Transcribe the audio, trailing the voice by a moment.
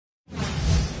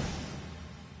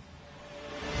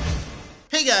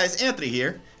Hey guys, Anthony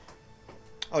here.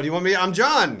 Oh, do you want me? I'm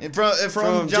John.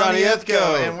 From Johnny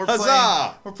Ethko, and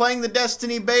Huzzah! we're playing the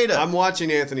Destiny beta. I'm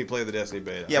watching Anthony play the Destiny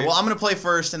beta. Yeah, well, I'm gonna play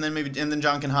first, and then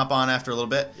John can hop on after a little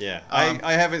bit. Yeah,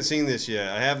 I haven't seen this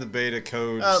yet. I have the beta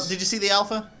codes. Did you see the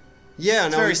alpha? Yeah,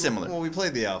 it's very similar. Well, we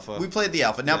played the alpha. We played the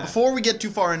alpha. Now, before we get too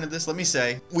far into this, let me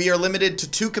say we are limited to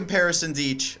 2 comparisons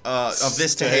each of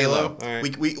this to Halo. All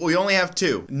right. We only have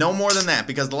 2, no more than that,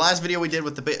 because the last video we did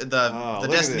with the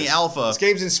Destiny alpha. This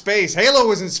game's in space. Halo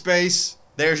was in space.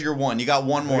 There's your one. You got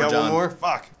one more, John. John. One more?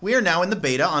 Fuck. We are now in the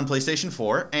beta on PlayStation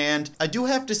 4, and I do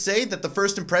have to say that the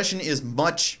first impression is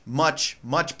much, much,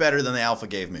 much better than the alpha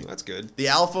gave me. That's good. The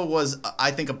alpha was,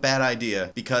 I think, a bad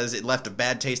idea because it left a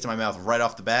bad taste in my mouth right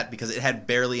off the bat because it had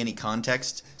barely any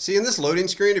context. See, in this loading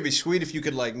screen, it'd be sweet if you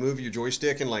could, like, move your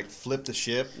joystick and, like, flip the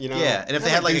ship, you know? Yeah, and if they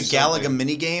had, like, a Galaga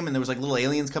minigame and there was, like, little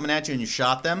aliens coming at you and you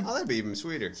shot them. Oh, that'd be even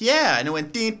sweeter. Yeah, and it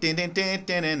went din din din din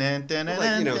din din din din.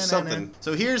 Like, you know, something.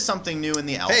 So here's something new in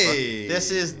the alpha. Hey!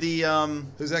 This is the,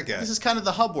 Who's that guy? This is kind of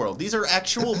the hub world. These are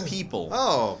actual people.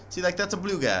 Oh. See, like, that's a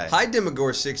blue guy. Hi,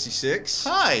 Demogorge66.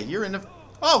 Hi, you're in the...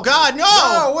 Oh, God, no!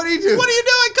 No, what are you doing? What are you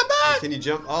doing? Come back! Can you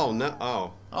jump? Oh, no.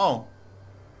 Oh. Oh.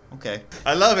 Okay.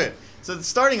 I love it. So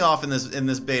starting off in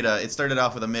this beta, it started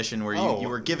off with a mission where you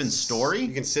were given story.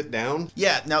 You can sit down?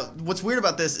 Yeah, now, what's weird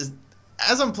about this is,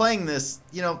 as I'm playing this,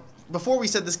 you know, before we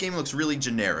said this game looks really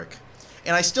generic.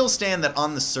 And I still stand that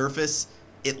on the surface,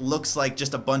 it looks like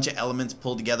just a bunch of elements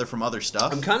pulled together from other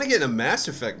stuff. I'm kind of getting a Mass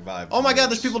Effect vibe. Oh my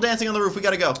God, there's people dancing on the roof. We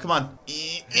gotta go. Come on.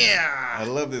 Yeah. I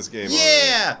love this game.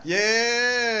 Yeah. Already.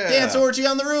 Yeah. Dance orgy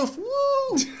on the roof.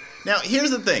 Woo. Now, here's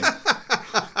the thing.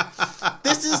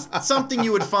 This is something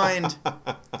you would find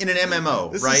in an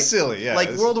MMO, this right? Is silly, yeah. Like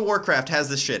World of Warcraft has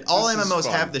this shit. All MMOs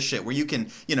have this shit where you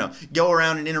can, you know, go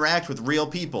around and interact with real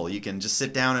people. You can just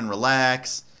sit down and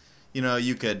relax. You know,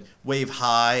 you could wave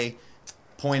hi,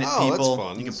 point at people. That's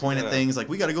fun. You can point at things like,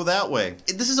 we got to go that way.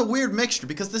 This is a weird mixture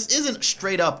because this isn't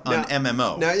straight up an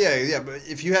MMO. Now, yeah, but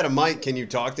if you had a mic, can you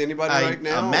talk to anybody right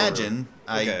now? Imagine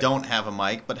I don't have a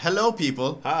mic, but hello,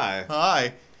 people. Hi.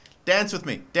 Hi. Dance with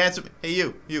me. Dance with me.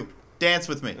 Hey, you. Dance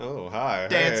with me. Oh, hi.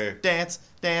 Dance, hey.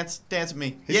 dance with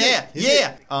me.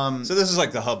 Yeah. So this is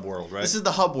like the hub world, right? This is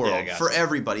the hub world for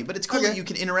everybody, but it's cool that you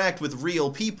can interact with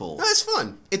real people. That's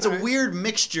fun. It's a weird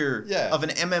mixture of an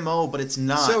MMO, but it's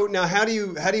not. So now, how do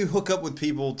you hook up with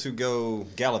people to go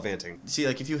gallivanting? See,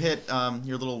 like if you hit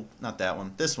your little, not that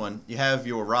one, this one, you have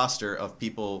your roster of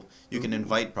people you can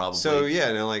invite probably. So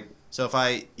yeah, now like. So if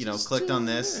I clicked on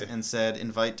this and said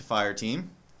invite to fire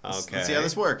team. Okay. Let's see how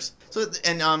this works. So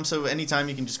anytime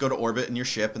you can just go to orbit in your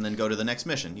ship and then go to the next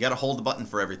mission. You got to hold the button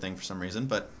for everything for some reason,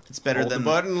 but it's better than the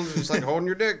button. It's like holding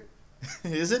your dick.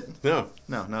 Is it? No.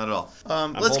 No, not at all.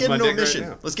 Let's get into a mission.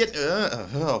 Right Let's get.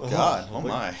 Oh God. Oh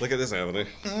my. Look at this, Anthony.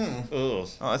 Oh,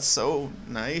 that's so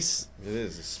nice. It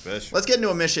is. It's special. Let's get into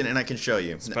a mission and I can show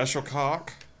you. Special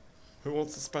cock. Who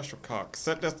wants a special cock?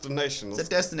 Set destination. Set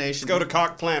destination. Let's go to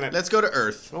Cock Planet. Let's go to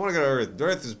Earth. I don't want to go to Earth.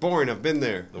 Earth is boring. I've been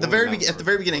there. At the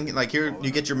very beginning, like here,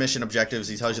 you get your mission objectives.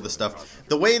 He tells you the stuff.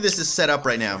 The way this is set up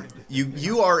right now,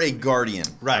 you are a guardian.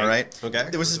 Right. All right. Okay.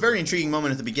 There was this very intriguing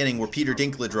moment at the beginning where Peter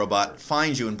Dinklage robot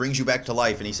finds you and brings you back to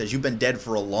life, and he says you've been dead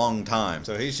for a long time.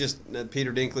 So he's just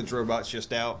Peter Dinklage robot's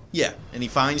just out. Yeah, and he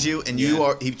finds you, and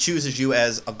he chooses you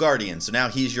as a guardian. So now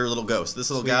he's your little ghost. This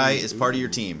little guy is part of your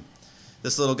team.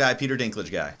 This little guy, Peter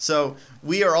Dinklage guy. So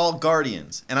we are all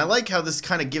guardians. And I like how this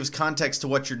kind of gives context to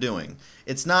what you're doing.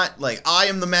 It's not like, I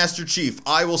am the Master Chief.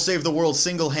 I will save the world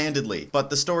single-handedly. But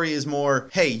the story is more,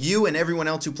 hey, you and everyone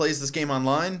else who plays this game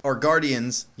online are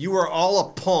guardians. You are all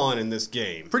a pawn in this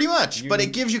game. Pretty much. But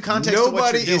it gives you context to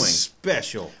what you're doing. Nobody is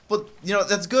special. But, you know,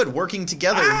 that's good. Working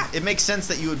together, it makes sense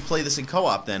that you would play this in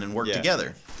co-op then and work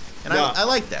together. And I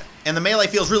like that. And the melee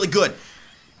feels really good.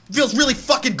 It feels really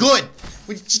fucking good.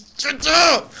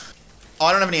 Oh,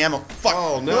 I don't have any ammo. Fuck.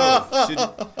 Oh,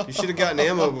 no. You should have gotten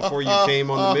ammo before you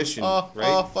came on the mission, right?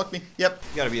 Oh, fuck me. Yep.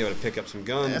 You gotta be able to pick up some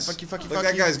guns. Yeah, fuck you, fuck you, Look, fuck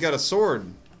that you. guy's got a sword.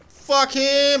 Fuck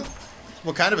him.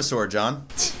 What kind of a sword, John?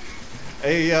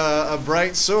 A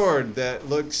bright sword that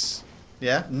looks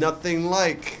Yeah? nothing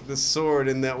like the sword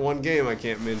in that one game I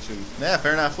can't mention. Yeah,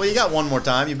 fair enough. Well, you got one more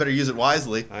time. You better use it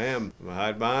wisely. I am. I'm gonna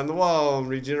hide behind the wall and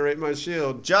regenerate my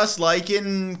shield. Just like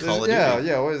in Call of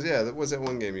Duty. What's that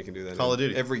one game you can do that Call of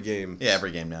Duty. Every game. Yeah,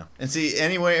 every game now. And see,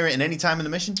 anywhere and any time in the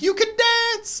mission, you can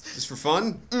dance! Just for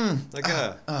fun?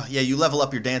 Yeah, you level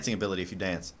up your dancing ability if you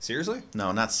dance. Seriously?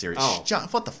 No, not serious. Oh. John,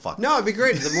 what the fuck? No, it'd be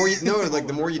great. The more you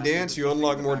the more you dance, you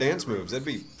unlock more dance moves. That'd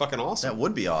be fucking awesome. That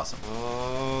would be awesome.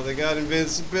 Oh, they got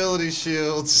invincibility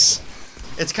shields.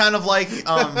 It's kind of like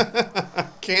I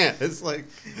can't. It's like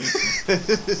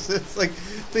It's like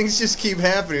things just keep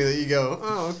happening that you go,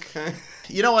 oh, okay.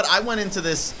 You know what? I went into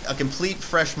this a complete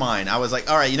fresh mind. I was like,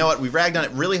 all right, you know what? We ragged on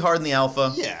it really hard in the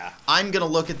alpha. Yeah. I'm going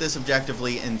to look at this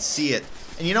objectively and see it.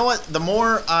 And you know what? The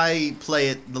more I play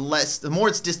it, the more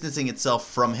it's distancing itself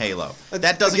from Halo.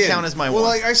 That doesn't count as my well,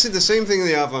 one. like I said the same thing in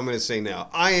the alpha I'm going to say now.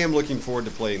 I am looking forward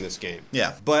to playing this game.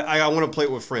 Yeah. But I want to play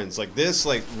it with friends. Like this,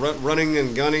 like running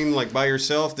and gunning like by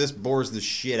yourself, this bores the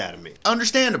shit out of me.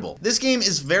 Understandable. This game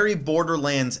is very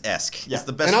Borderlands-esque. Yeah. It's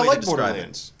the best and way I like to describe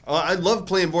Borderlands. I love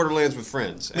playing Borderlands with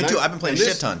friends. Me too. I've been playing a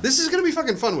shit ton. This is going to be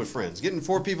fucking fun with friends. Getting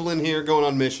 4 people in here, going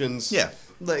on missions. Yeah.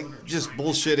 Like, just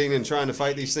bullshitting and trying to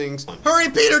fight these things. Hurry,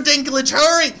 Peter Dinklage,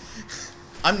 hurry!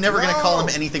 I'm never going to call him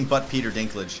No. anything but Peter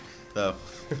Dinklage, though.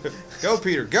 Go,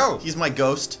 Peter, go! He's my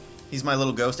ghost. He's my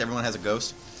little ghost. Everyone has a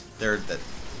ghost.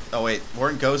 Oh, wait.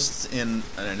 Weren't ghosts in...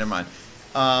 never mind.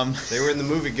 They were in the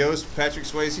movie Ghost, Patrick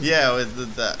Swayze. Yeah,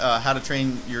 with the How to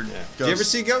Train Your Ghost. Did you ever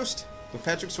see Ghost with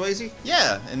Patrick Swayze?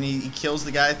 Yeah, and he kills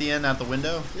the guy at the end out the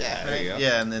window. Yeah, there you go.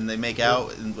 Yeah, and then they make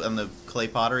out on the clay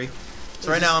pottery. So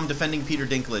right now I'm defending Peter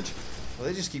Dinklage. Well,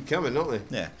 they just keep coming, don't they?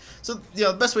 Yeah. So,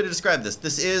 the best way to describe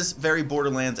this is very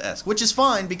Borderlands-esque, which is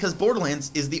fine because Borderlands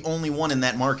is the only one in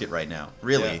that market right now.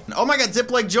 Really. Yeah. Oh my god,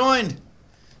 Zipleg joined!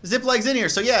 Zipleg's in here,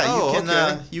 so yeah, Oh,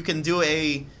 okay. you can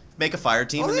make a fire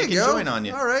team and there they can you go. join on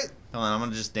you. All right. Hold on, I'm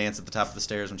gonna just dance at the top of the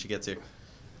stairs when she gets here.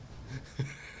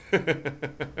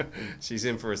 She's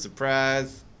in for a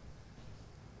surprise.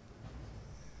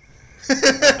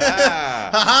 Ah.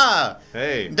 Haha!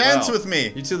 Hey, Dance wow. with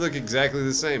me! You two look exactly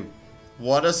the same.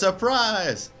 What a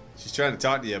surprise! She's trying to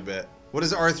talk to you a bit. What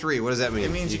is R3? What does that mean?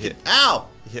 It means you hit. can. Ow!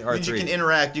 You hit It means you R3. can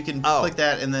interact. You can Oh. click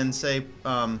that and then say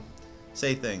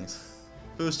things.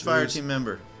 Boost fire Boost. team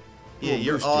member. Yeah, Ooh,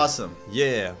 you're boost you. awesome.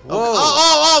 Yeah. Oh,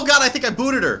 Whoa. oh god! I think I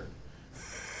booted her.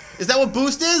 Is that what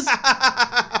boost is?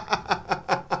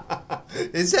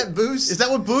 Is that boost? Is that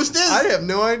what boost is? I have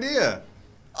no idea.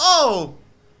 Oh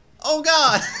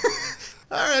god!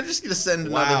 All right, I'm just gonna send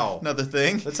Wow. another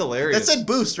thing. That's hilarious. That said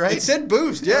boost, right? It said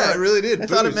boost. Yeah, it really did. I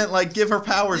thought it Boost. meant like give her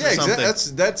powers Yeah, or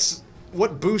something. That's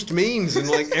what boost means in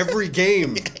like every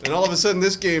game. And all of a sudden,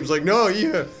 this game's like, no,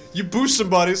 yeah, you boost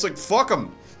somebody. It's like fuck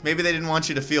them. Maybe they didn't want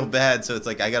you to feel bad, so it's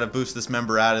like I gotta boost this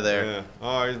member out of there. Yeah.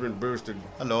 Oh, he's been boosted.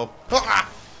 Hello. Ah!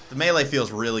 The melee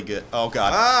feels really good. Oh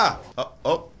god. Ah,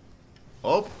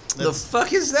 Oh. the That's,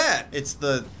 fuck is that? it's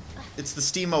the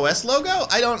Steam OS logo?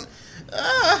 I don't.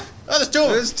 Oh, there's two of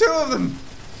them. There's 2 of them.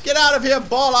 Get out of here,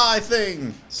 ball eye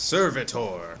thing.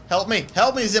 Servitor. Help me,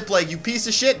 Zipleg, you piece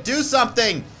of shit. Do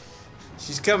something.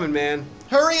 She's coming, man.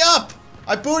 Hurry up.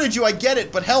 I booted you. I get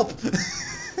it, but help.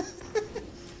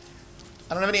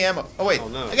 I don't have any ammo. Oh wait. Oh,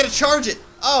 no. I gotta charge it.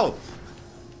 Oh.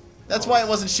 That's why it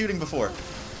wasn't shooting before.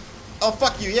 Oh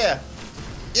fuck you. Yeah.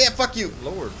 Yeah. Fuck you.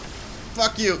 Lord,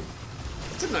 Fuck you.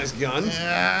 that's a nice gun. I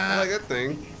Yeah. like that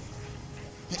thing.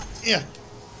 Yeah.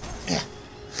 Yeah.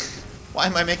 Why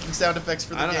am I making sound effects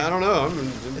for the game? I don't know.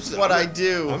 It's what I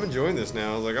do. I'm enjoying this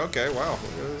now. I was like, okay, wow,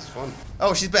 this is fun.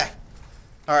 Oh, she's back.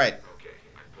 All right. Okay,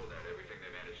 I pulled out everything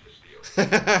they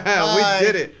managed to steal. Hi. We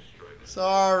did it.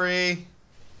 Sorry.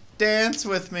 Dance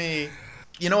with me.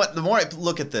 You know what? The more I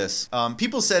look at this,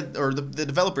 people said, or the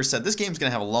developers said, this game's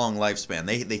gonna have a long lifespan.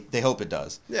 They hope it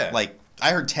does. Yeah. Like I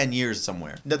heard 10 years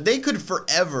somewhere. That they could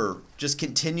forever just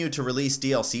continue to release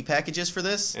DLC packages for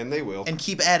this. And they will. And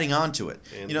keep adding on to it.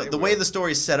 And You know, they the way will. the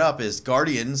story's set up is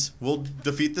Guardians will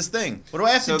defeat this thing. What do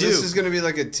I have So to do? this is going to be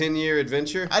like a 10-year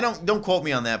adventure? I don't quote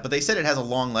me on that, but they said it has a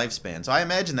long lifespan. So I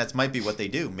imagine that might be what they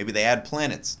do. Maybe they add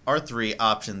planets. R3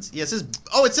 options. Yeah, it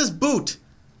says boot.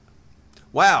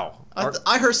 Wow. I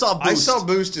saw boost. I saw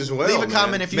Boost as well. Leave a man.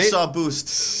 comment if you saw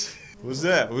boost. Who's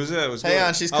that? Who's that? What's Hang going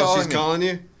on, she's oh, calling she's me. calling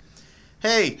you?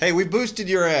 Hey, Hey, we boosted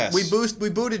your ass. we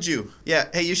booted you. Yeah,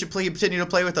 hey, you should continue to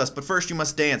play with us, but first you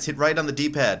must dance. Hit right on the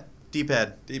D-pad.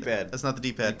 D-pad. D-pad. That's not the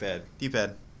D-pad. D-pad.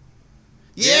 D-pad.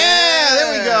 Yeah,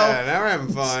 there we go. Now we're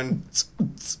having fun.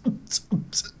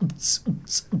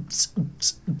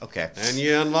 Okay. And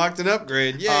you unlocked an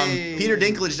upgrade. Yay. Peter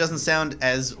Dinklage doesn't sound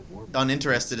as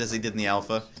uninterested as he did in the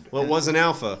alpha. Well, it was an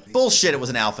alpha. Bullshit, it was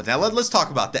an alpha. Now let's talk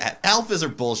about that. Alphas are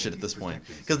bullshit at this point.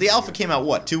 Because the alpha came out,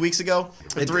 what, 2 weeks ago?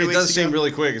 Or 3 It weeks does ago? seem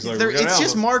really quick. It's like, They're- we got it's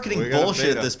just alpha. marketing We got bullshit at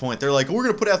beta. this point. They're like, we're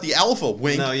going to put out the alpha,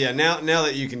 wink. No, yeah, now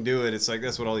that you can do it, it's like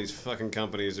that's what all these fucking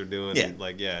companies are doing. Yeah.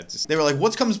 Like, yeah, it's just They were like,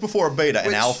 what comes before a beta? An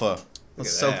Which- alpha. look Let's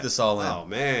at soak that. this all in. Oh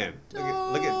man,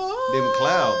 look at them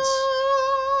clouds.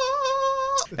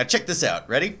 Now check this out.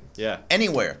 Ready? Yeah.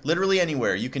 Anywhere, literally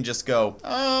anywhere, you can just go,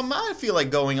 I feel like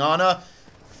going on a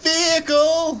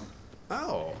vehicle.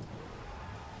 Oh.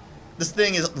 This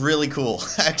thing is really cool.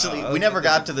 Actually, we never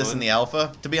got to this in the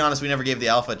alpha. To be honest, we never gave the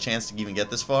alpha a chance to even get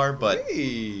this far. But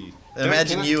Hey.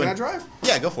 imagine you Can and I drive?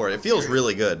 yeah, go for it. It feels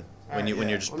really good when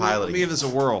you're just Let me piloting. give this a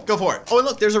whirl. Go for it. Oh, and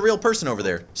look, there's a real person over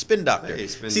there. Spin Doctor. Hey,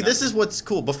 Spin See, this Doctor. is what's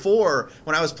cool. Before,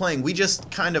 when I was playing, we just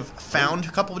kind of found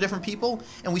a couple of different people,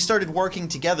 and we started working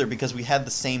together because we had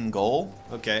the same goal.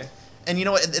 Okay. And you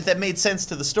know what? That made sense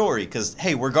to the story, because,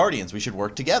 hey, we're Guardians. We should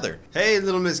work together. Hey,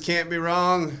 Little Miss Can't Be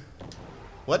Wrong.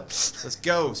 What? Let's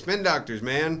go. Spin Doctors,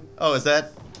 man. Oh, is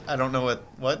that? I don't know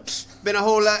what? Been a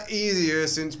whole lot easier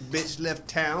since bitch left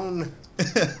town.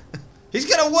 He's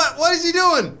got a what? What is he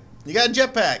doing? You got a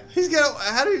jetpack. He's got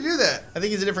a, how did he do that? I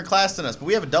think he's a different class than us, but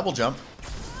we have a double jump.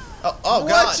 Oh What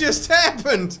God. just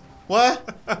happened?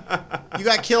 What? You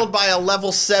got killed by a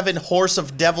level 7 Horse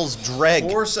of Devil's Dreg.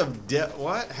 Horse of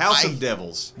what? House of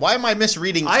Devils. Why am I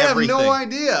misreading I have everything? no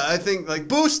idea. I think like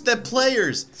Boost the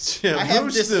players. yeah, I have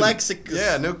boost them. dyslexic.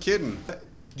 Yeah, no kidding.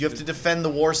 You have to defend the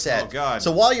war set. Oh, God.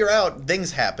 So while you're out,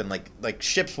 things happen. Like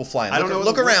ships will fly in. I don't know what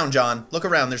Look the- around, John. Look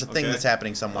around. There's a thing Okay. that's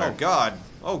happening somewhere. Oh God.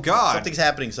 Oh God. Something's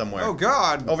happening somewhere. Oh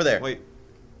God. Over there.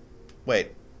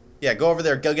 Wait. Yeah, go over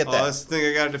there. Go get Oh, that. that's the thing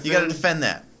I gotta defend. You gotta defend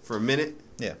that. for a minute.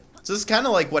 Yeah. So this is kind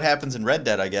of like what happens in Red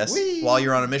Dead, I guess. Whee! While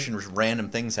you're on a mission, random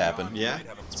things happen. Yeah.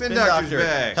 Spin Doctor's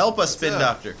back. Help us, Spin What's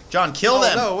up? Doctor. John, kill Oh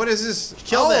them. no! What is this?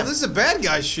 Kill oh, them. this is a bad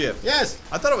guy ship. Yes.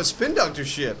 I thought it was Spin Doctor's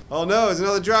ship. Oh no! It's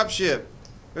another drop ship.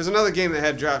 There's another game that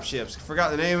had drop ships.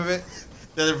 Forgot the name of it.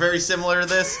 They're very similar to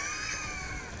this.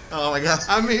 Oh my god.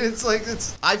 I mean, it's like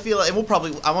it's. I feel, and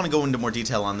I want to go into more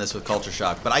detail on this with Culture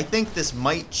Shock, but I think this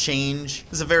might change.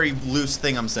 This is a very loose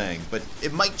thing I'm saying, but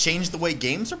it might change the way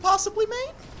games are possibly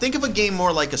made. Think of a game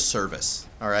more like a service,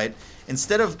 all right?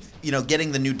 Instead of,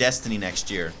 getting the new Destiny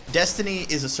next year, Destiny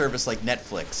is a service like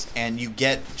Netflix, and you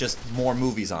get just more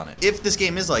movies on it. If this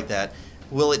game is like that,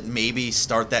 will it maybe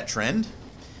start that trend?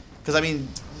 Because, I mean,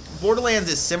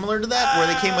 Borderlands is similar to that, where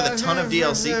they came with a ton of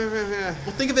DLC.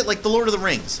 Well, think of it like The Lord of the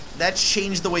Rings. That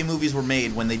changed the way movies were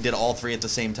made when they did all three at the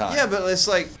same time. Yeah, but it's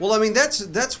like, well, I mean,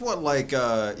 that's what like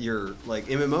your like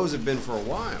MMOs have been for a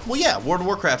while. Well, yeah, World of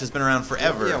Warcraft has been around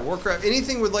forever. Yeah, Warcraft,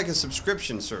 anything with like a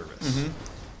subscription service. Mm-hmm.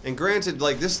 And granted,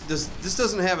 like this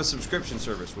doesn't have a subscription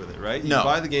service with it, right? You No.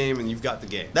 buy the game and you've got the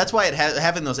game. That's why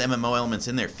having those MMO elements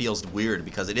in there feels weird,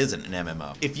 because it isn't an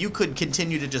MMO. If you could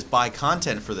continue to just buy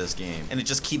content for this game, and it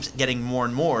just keeps getting more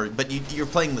and more, but you're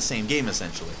playing the same game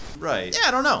essentially. Right. Yeah,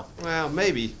 I don't know. Well,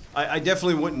 maybe. I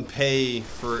definitely wouldn't pay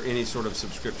for any sort of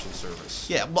subscription service.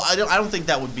 Yeah, well, I don't think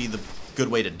that would be the good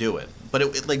way to do it.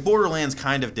 But like Borderlands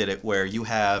kind of did it, where you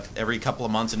have every couple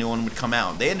of months a new one would come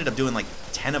out. They ended up doing like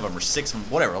 10 of them or 6 of them,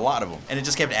 whatever, a lot of them. And it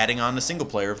just kept adding on the single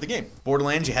player of the game.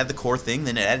 Borderlands, you had the core thing,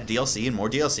 then it added DLC and more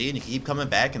DLC, and you keep coming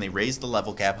back, and they raised the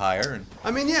level cap higher. And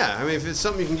I mean, yeah. I mean, if it's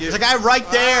something you can get. there's a guy right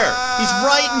there. He's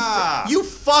right Ah! in you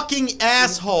fucking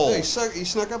asshole. Hey, he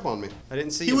snuck up on me. I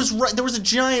didn't see He him. was right. There was a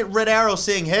giant red arrow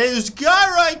saying, "Hey, there's a guy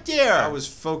right there." I was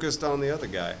focused on the other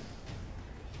guy.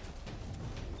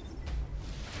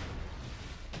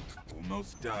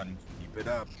 Almost done. Keep it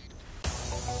up.